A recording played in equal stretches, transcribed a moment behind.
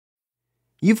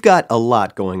You've got a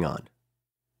lot going on.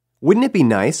 Wouldn't it be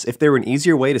nice if there were an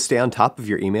easier way to stay on top of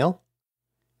your email?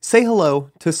 Say hello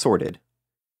to Sorted.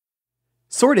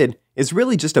 Sorted is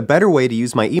really just a better way to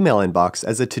use my email inbox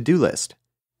as a to-do list.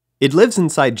 It lives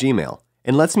inside Gmail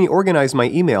and lets me organize my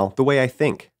email the way I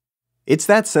think. It's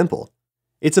that simple.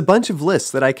 It's a bunch of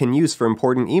lists that I can use for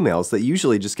important emails that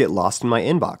usually just get lost in my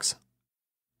inbox.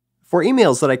 For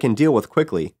emails that I can deal with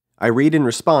quickly, I read and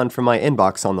respond from my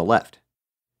inbox on the left.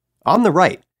 On the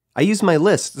right, I use my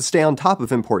list to stay on top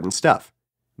of important stuff,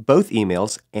 both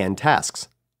emails and tasks.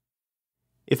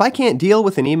 If I can't deal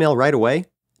with an email right away,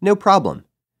 no problem.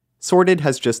 Sorted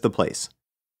has just the place.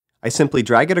 I simply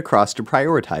drag it across to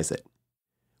prioritize it.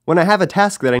 When I have a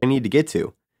task that I need to get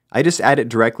to, I just add it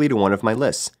directly to one of my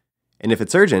lists, and if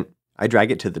it's urgent, I drag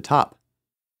it to the top.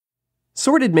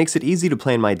 Sorted makes it easy to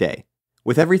plan my day.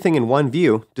 With everything in one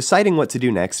view, deciding what to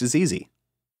do next is easy.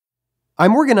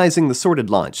 I'm organizing the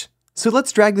Sorted launch, so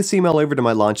let's drag this email over to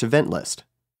my launch event list.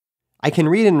 I can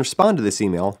read and respond to this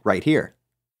email right here.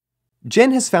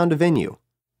 Jen has found a venue.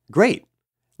 Great!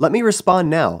 Let me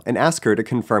respond now and ask her to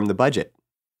confirm the budget.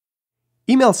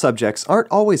 Email subjects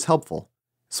aren't always helpful,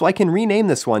 so I can rename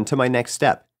this one to my next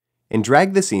step and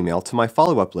drag this email to my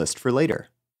follow-up list for later.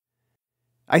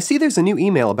 I see there's a new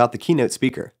email about the keynote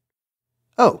speaker.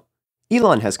 Oh,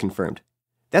 Elon has confirmed.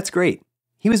 That's great.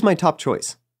 He was my top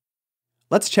choice.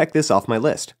 Let's check this off my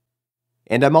list.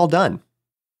 And I'm all done.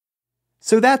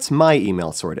 So that's my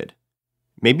email sorted.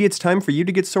 Maybe it's time for you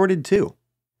to get sorted too.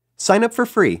 Sign up for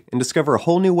free and discover a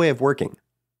whole new way of working.